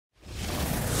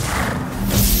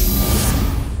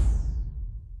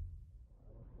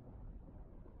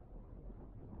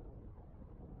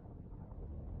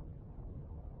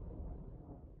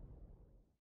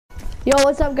Yo,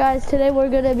 what's up, guys? Today we're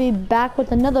gonna be back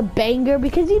with another banger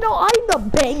because you know I'm the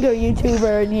banger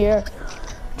YouTuber in here.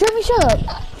 Jeremy, shut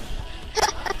up.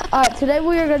 Alright, today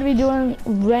we are gonna be doing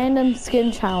random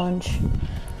skin challenge.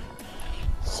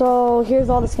 So here's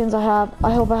all the skins I have.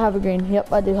 I hope I have a green.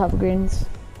 Yep, I do have a greens.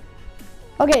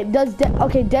 Okay,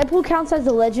 Deadpool counts as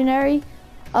a legendary.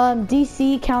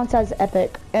 DC counts as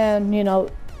epic, and you know,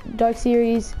 Dark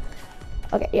Series.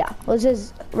 Okay, yeah, let's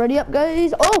just ready up,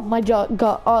 guys. Oh my god,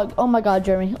 oh my god,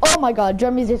 Jeremy. Oh my god,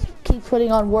 Jeremy just keeps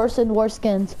putting on worse and worse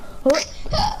skins.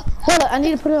 Hold on, I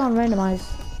need to put it on randomize.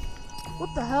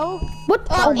 What the hell? What?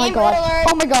 Oh my god. Alert.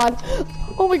 Oh my god.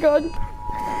 Oh my god.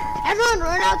 Everyone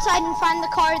run outside and find the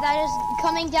car that is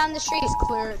coming down the street. Just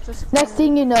clear it. Just clear Next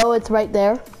thing you know, it's right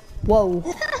there. Whoa.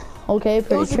 Okay, it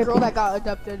pretty was a girl trippy. that got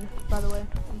abducted, by the way.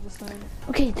 I'm just saying.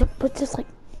 Okay, but just like,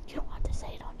 you don't want to say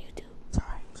it on YouTube.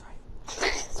 Sorry.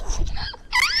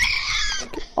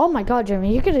 Oh my god,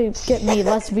 Jeremy, you're gonna get me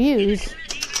less views.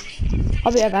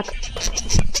 I'll be right back.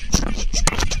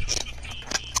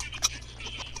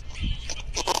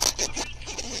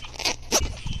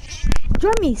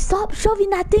 Jeremy, stop shoving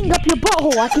that thing up your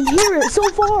butthole. I can hear it so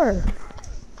far.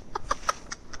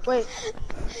 Wait.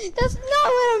 That's not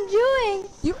what I'm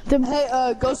doing.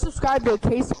 Hey, go subscribe to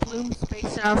Case Bloom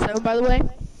Space Now 7, by the way.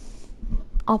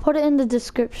 I'll put it in the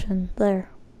description there.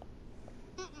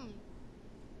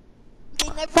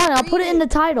 Fine, I'll put it in the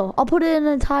title. I'll put it in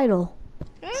the title.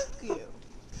 Thank you.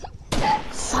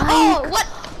 Psych. Oh, what?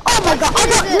 Oh my god, I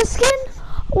got this skin?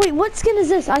 Wait, what skin is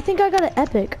this? I think I got an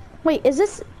epic. Wait, is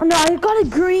this? No, I got a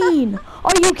green.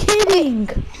 Are you kidding?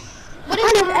 What I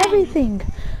is have mine? everything.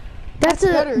 That's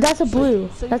a blue.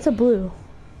 That's a blue.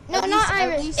 No, At not least-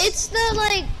 Iris. It's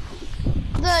the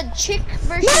the chick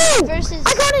versus No! versus.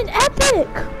 I got an epic.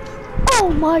 Oh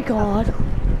my god.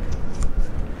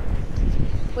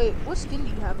 Wait, what skin do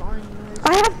you have on yours?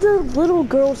 I have the little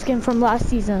girl skin from last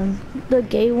season. The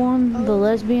gay one, the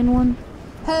lesbian one.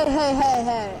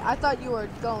 Hey. I thought you were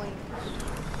going.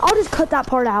 I'll just cut that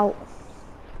part out.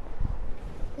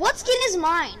 What skin is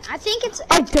mine? I think it's.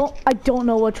 I don't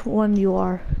know which one you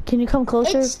are. Can you come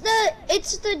closer? It's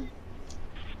the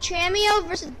Tramio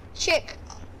versus chick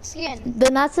skin.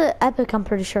 Then that's an epic, I'm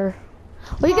pretty sure.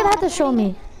 Well, you're gonna have to show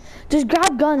me. Just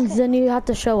grab guns, then you have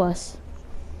to show us.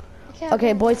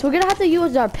 Okay, boys, we're gonna have to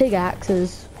use our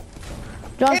pickaxes.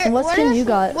 Johnson, what skin you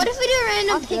got? What if we do a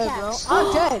random I'm dead, bro. pickaxe?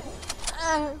 I'm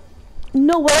dead.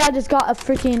 No way, I just got a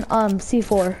freaking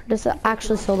C4. This is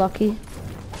actually so lucky.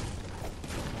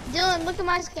 Dylan, look at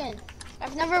my skin.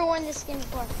 I've never worn this skin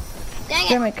before. Dang it.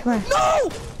 Jeremy, come here. No!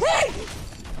 Hey!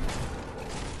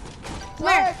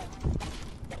 Where?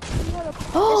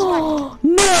 Oh,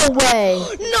 no way!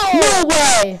 No! No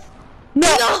way!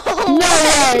 No! No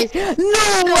way!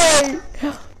 No way!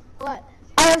 What?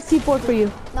 I have C4 for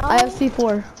you. No. I have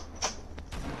C4.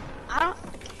 I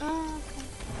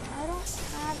don't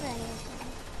have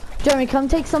any. Jeremy, come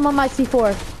take some of my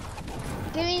C4.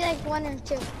 Give me like one or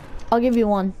two. I'll give you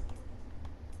one.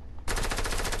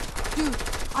 Dude,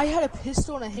 I had a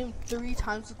pistol and I hit him 3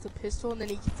 times with the pistol and then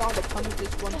he found it coming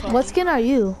just one time. What skin are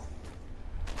you?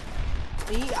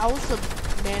 Me? I was a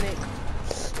manic.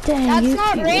 Dang, That's you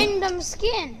not cute. random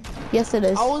skin. Yes, it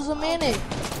is. I was a manic.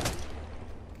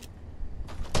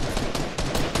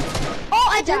 Oh,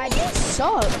 I died. You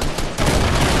suck.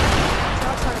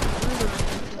 Not trying to be rude or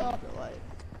anything, but like,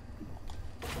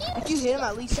 if you hit him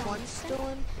at least once,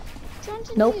 Dylan,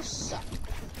 Johnson, Nope. You suck.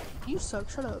 you suck.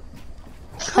 Shut up.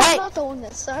 Hey. I'm not the one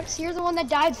that sucks. You're the one that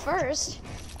died first.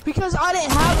 Because I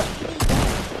didn't have.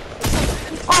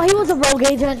 Oh, he was a rogue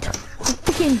agent.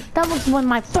 Freaking, that was one of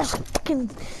my first fucking.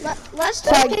 Let's do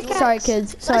pickaxe. Sorry,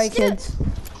 kids. Sorry, kids.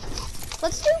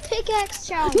 Let's do pickaxe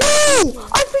challenge. No!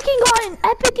 I freaking got an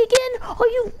epic again. Are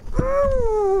you?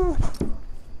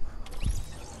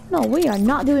 No, we are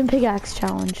not doing pickaxe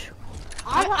challenge.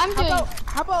 I'm doing.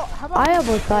 How about? I have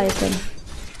Leviathan.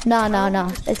 No.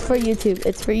 It's for YouTube.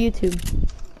 It's for YouTube.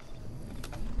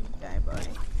 Okay, buddy.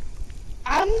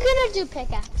 I'm gonna do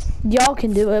pickaxe. Y'all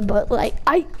can do it, but like,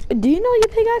 do you know your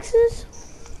pickaxes?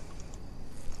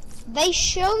 They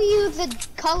show you the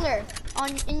color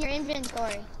in your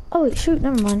inventory. Oh wait, shoot,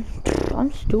 never mind.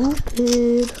 I'm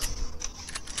stupid.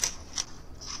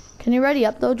 Can you ready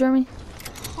up though, Jeremy?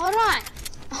 Hold on.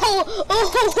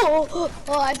 Oh,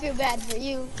 I feel bad for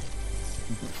you.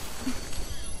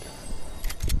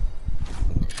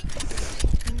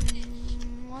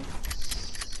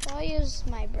 I'll use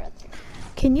my brother.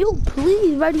 Can you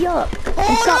please ready up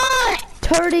and stop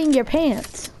turning your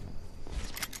pants?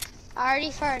 I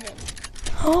already farted.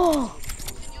 Oh.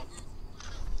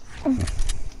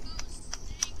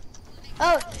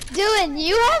 Oh, Dylan,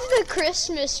 you have the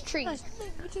Christmas tree.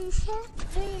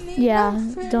 Yeah,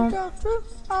 don't.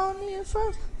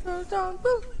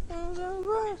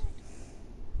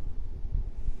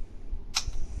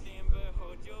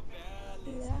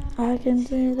 I can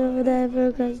see it over there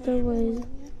because the way.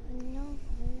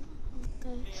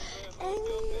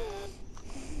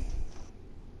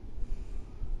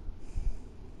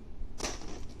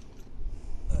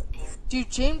 Dude,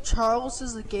 James Charles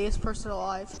is the gayest person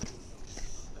alive.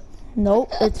 Nope,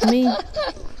 it's me.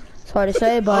 Sorry to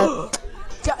say, but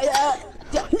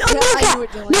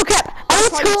no cap.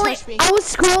 I was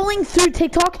scrolling through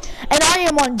TikTok, and I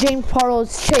am on James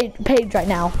Charles' page right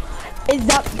now. Is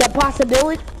that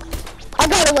possibility? I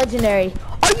got a legendary.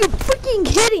 Are you freaking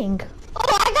kidding? Oh,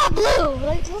 I got blue.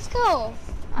 Let's go.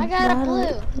 I got a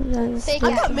blue.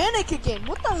 I got Manic again.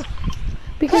 What the?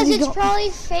 Because it's probably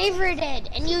favorited,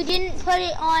 and you didn't put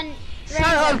it on. Shut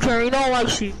up, Jerry. You don't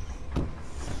like you.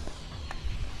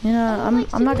 You know,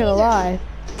 I'm not gonna lie.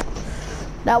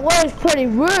 That was pretty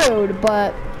rude,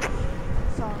 but.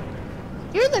 Sorry.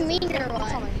 You're the meaner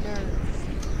one.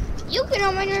 You get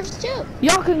on my nerves too.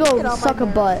 Y'all can go suck a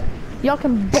butt. Y'all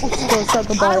can both go suck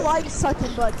a butt. I like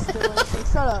sucking butts, Dylan, so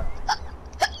shut up.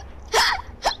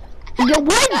 Yo,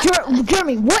 what,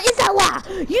 Jeremy? What is that laugh?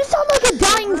 You sound like a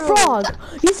dying frog.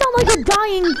 You sound like a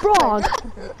dying frog.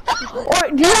 Or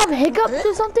do you have hiccups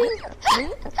or something?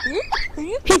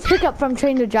 He's Hiccup from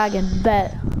Train the Dragon.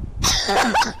 Bet.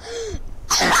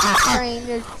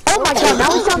 Oh my god,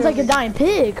 now he sounds like a dying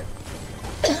pig.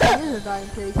 He is a dying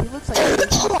pig. He looks like a pig.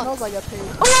 He smells like a pig.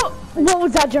 Oh, what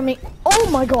was that, Jeremy? Oh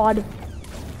my god.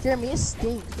 Jeremy, it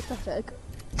stinks. What the heck?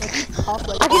 Like, you cough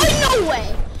like Oh, no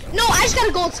way. No, I just got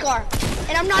a gold scar,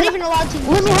 and I'm not even allowed to use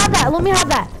it. Let me have that. Let me have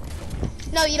that.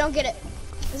 No, you don't get it.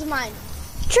 This is mine.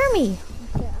 Jeremy. You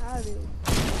can't have it.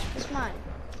 It's mine.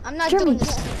 I'm not Jeremy. doing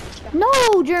this.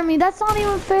 No, Jeremy, that's not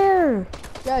even fair.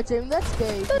 Yeah, Jeremy, that's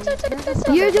gay.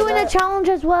 You're doing a challenge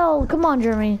as well. Come on,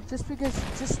 Jeremy. Just because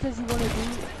you want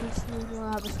to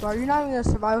have a scar, you're not even gonna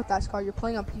survive with that scar. You're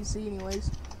playing on PC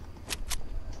anyways.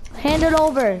 Hand it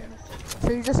over.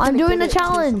 So you're just. I'm doing the the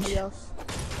challenge.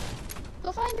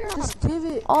 Go find your own. Just give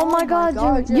it. Oh my god,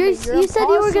 Jeremy. Jeremy, You said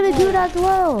you were gonna do it as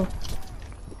well.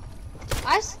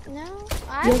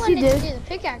 I Yes, wanted you did. to do the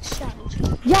pickaxe challenge.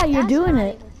 Yeah, you're That's doing not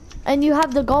it. even- And you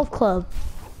have the golf club.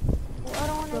 Well, I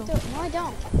don't want to do it. No, I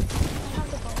don't. I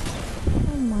have the gold.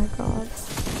 Oh my god.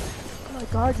 Oh my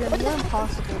god, Jeremy, you're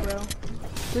impossible, bro.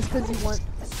 Just because you want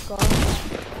a scar.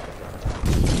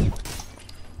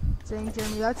 Dang,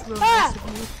 Jeremy, that's real nice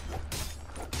of you.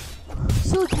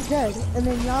 So you're dead, and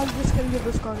then y'all just gonna give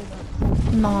the scar to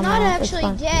them. No, I'm not no, actually it's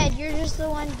fine. dead. You're just the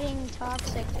one being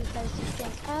toxic because you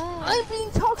think, oh. I'm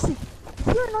being toxic.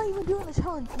 You're not even doing the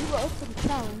challenge. You were up for the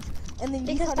challenge, and then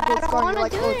you Because found a I good don't scar. And wanna you're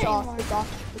like, do oh, it it's off, anymore. it's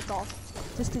off, it's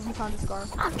off. Just because you found a scar.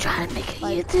 I'm trying to make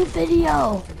a YouTube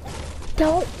video.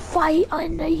 Don't fight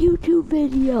on the YouTube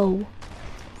video.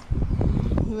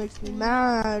 He makes me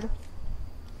mad.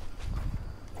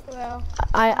 Well,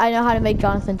 I know how to make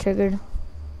Jonathan triggered.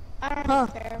 I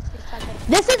don't care because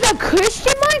This is a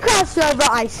Christian Minecraft server,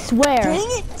 I swear. Dang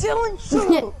it, Dylan,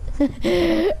 shut up.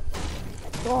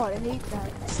 God, I hate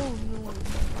that. It's so annoying.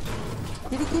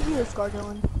 Did he give you a scar,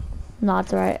 Dylan?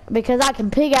 Not right, because I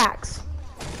can pickaxe.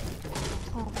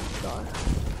 Oh my god.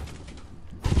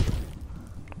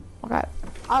 Okay.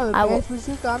 I have I a will- advanced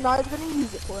bazooka. I'm not even gonna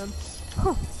use it for him.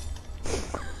 Huh.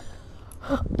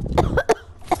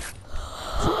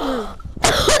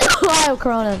 I have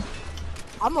Corona.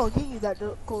 I'm gonna get you that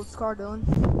gold scar,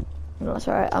 Dylan. No, it's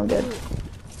alright, I'm good.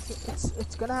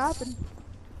 It's gonna happen.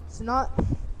 It's not.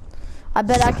 I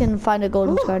bet I can find a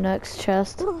golden scar next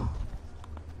chest.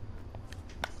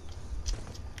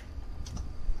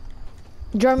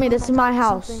 Jeremy, this is my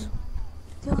house.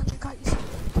 Dylan, I got you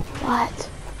something. What?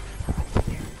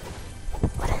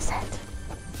 What is it?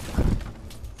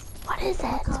 What is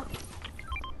it?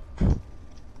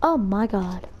 Oh my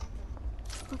god.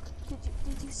 Look,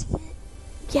 did you see it?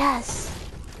 Yes.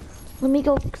 Let me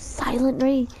go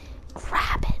silently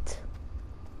grab it.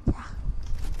 Yeah.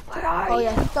 Where are Oh you?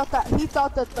 yeah, he thought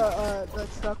that the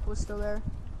truck was still there.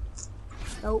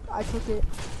 Nope, I took it.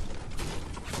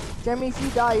 Jeremy, if you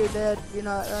die, you're dead. You're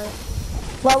not right.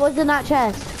 What was in that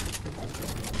chest?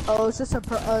 Oh, it's just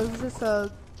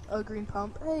a green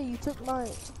pump. Hey, you took mine.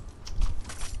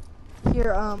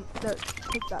 Here, there,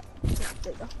 take that.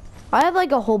 There you go. I have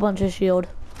like a whole bunch of shield.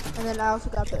 And then I also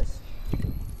got this.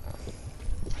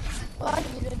 well, I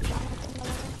did it.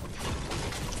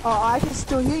 Oh, I can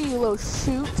still hear you, little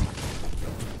shoot.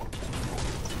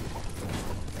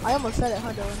 I almost said it,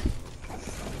 huh, Dylan?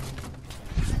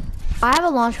 I have a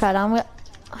launch pad.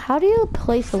 How do you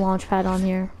place a launch pad on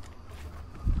here?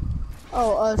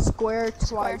 Oh, square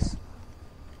twice.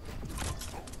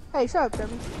 Hey, shut up,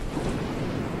 Jeremy.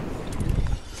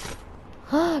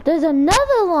 There's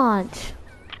another launch.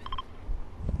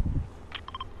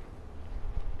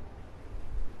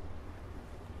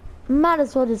 Might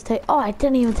as well just take. Oh, I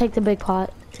didn't even take the big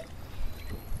pot.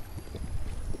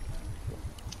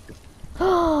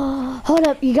 Hold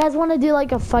up, you guys want to do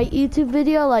like a fight YouTube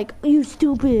video? Like, you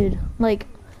stupid. Like,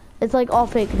 it's like all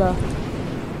fake though.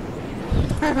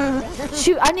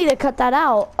 Shoot, I need to cut that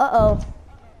out. Uh-oh.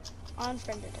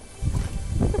 Unfriended him.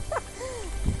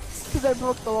 Because I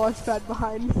broke the launch pad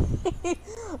behind me.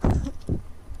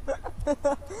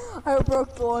 I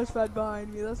broke the launch pad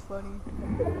behind me, that's funny.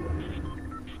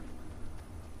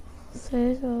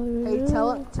 Hey,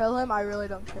 tell him I really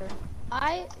don't care.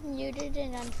 I muted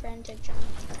and unfriended John.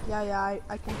 Yeah,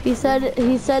 I can. He said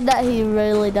that he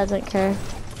really doesn't care.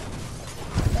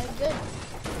 Okay, good.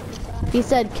 He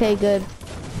said, "K, good."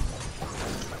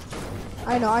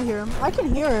 I know, I hear him. I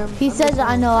can hear him. He says,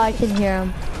 "I know, I can hear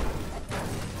him."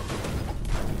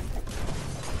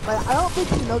 But I don't think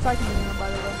he knows I can hear him, by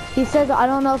the way. He says, "I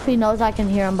don't know if he knows I can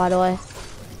hear him." By the way,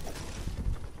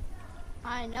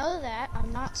 I know that.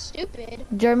 I'm not stupid.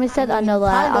 Jeremy said, "I know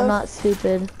that. kind I'm of. not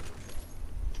stupid."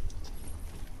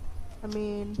 I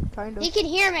mean, kind of. He can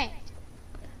hear me.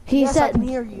 He Yes, I said, can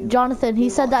hear you. Jonathan. He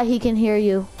said that he can hear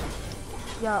you.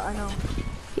 Yeah, I know.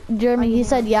 Jeremy, I he can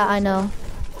said, hear "Yeah, you. I know."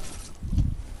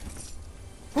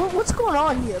 What's going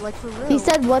on here? Like, for real? He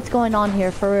said, "What's going on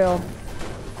here for real?"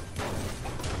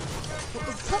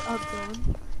 Shut up,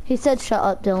 Dylan. He said, "Shut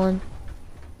up, Dylan."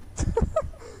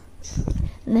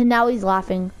 And then now he's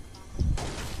laughing.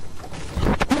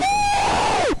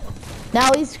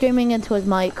 Now he's screaming into his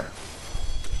mic.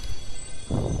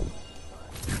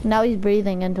 Now he's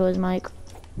breathing into his mic.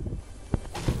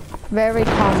 Very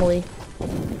calmly.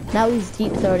 Now he's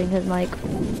deep throating his mic.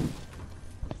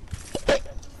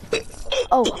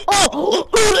 Oh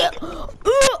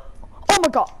my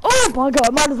god. Oh my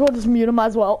god. Might as well just mute him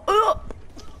as well. I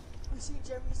see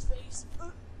Jeremy's face.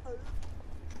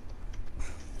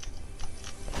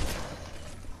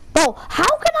 Bro, how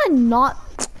can I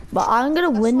not? But I'm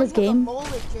gonna win this game.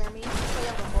 Mullet, Jeremy.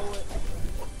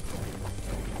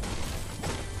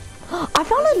 I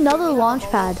found another launch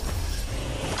pad.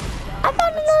 I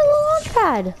found another launch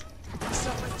pad. It's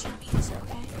not like Jeremy use it,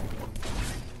 okay?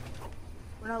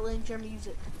 We're not letting Jeremy use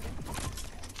it.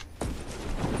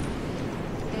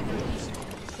 And we're using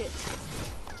it.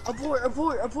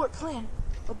 Abort plan.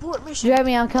 Abort mission.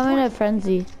 Jeremy, I'm coming to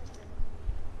Frenzy.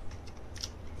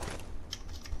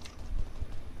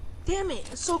 Damn it,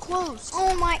 it's so close.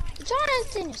 Oh my,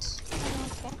 Jonathan is.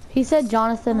 Okay. He said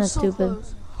Jonathan I'm is so stupid.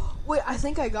 close. Wait, I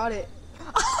think I got it.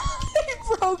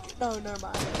 It broke. No, never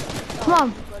mind.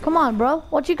 Come on, bro.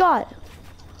 What you got?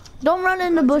 Don't run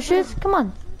in the bushes. Come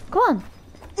on.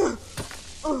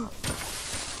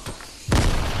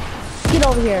 Get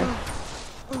over here.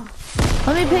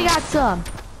 Let me pickaxe some.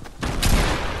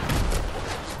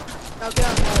 Now get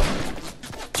on the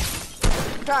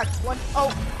Cracked one.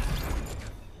 Oh.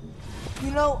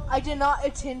 You know, I did not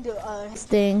intend to,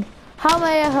 Sting. How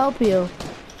may I help you?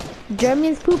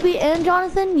 Jeremy's Poopy and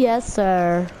Jonathan? Yes,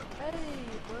 sir. Hey,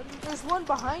 buddy. There's one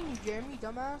behind you, Jeremy,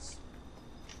 dumbass.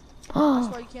 That's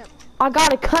why you can't. I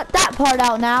gotta cut that part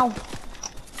out now.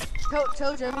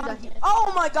 Tell Jeremy that he.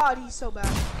 Oh my god, he's so bad.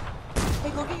 Hey,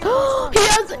 go get your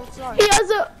He has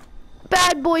a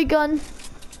bad boy gun.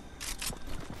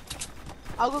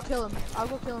 I'll go kill him. I'll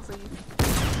go kill him for you.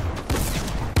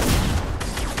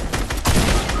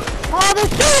 Oh, there's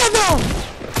 3 of them!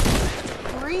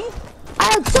 3? I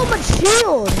have so much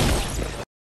shield.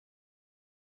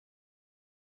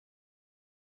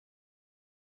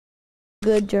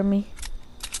 Good, Jeremy.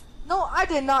 No, I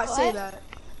did not say that.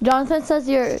 Jonathan says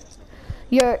you're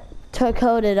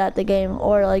coded at the game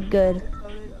or like good.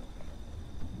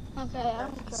 Okay, I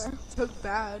don't care. Took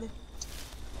bad.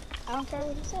 I don't care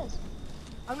what he says.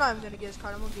 I'm not even gonna get his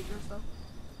card. I'm gonna get yours though.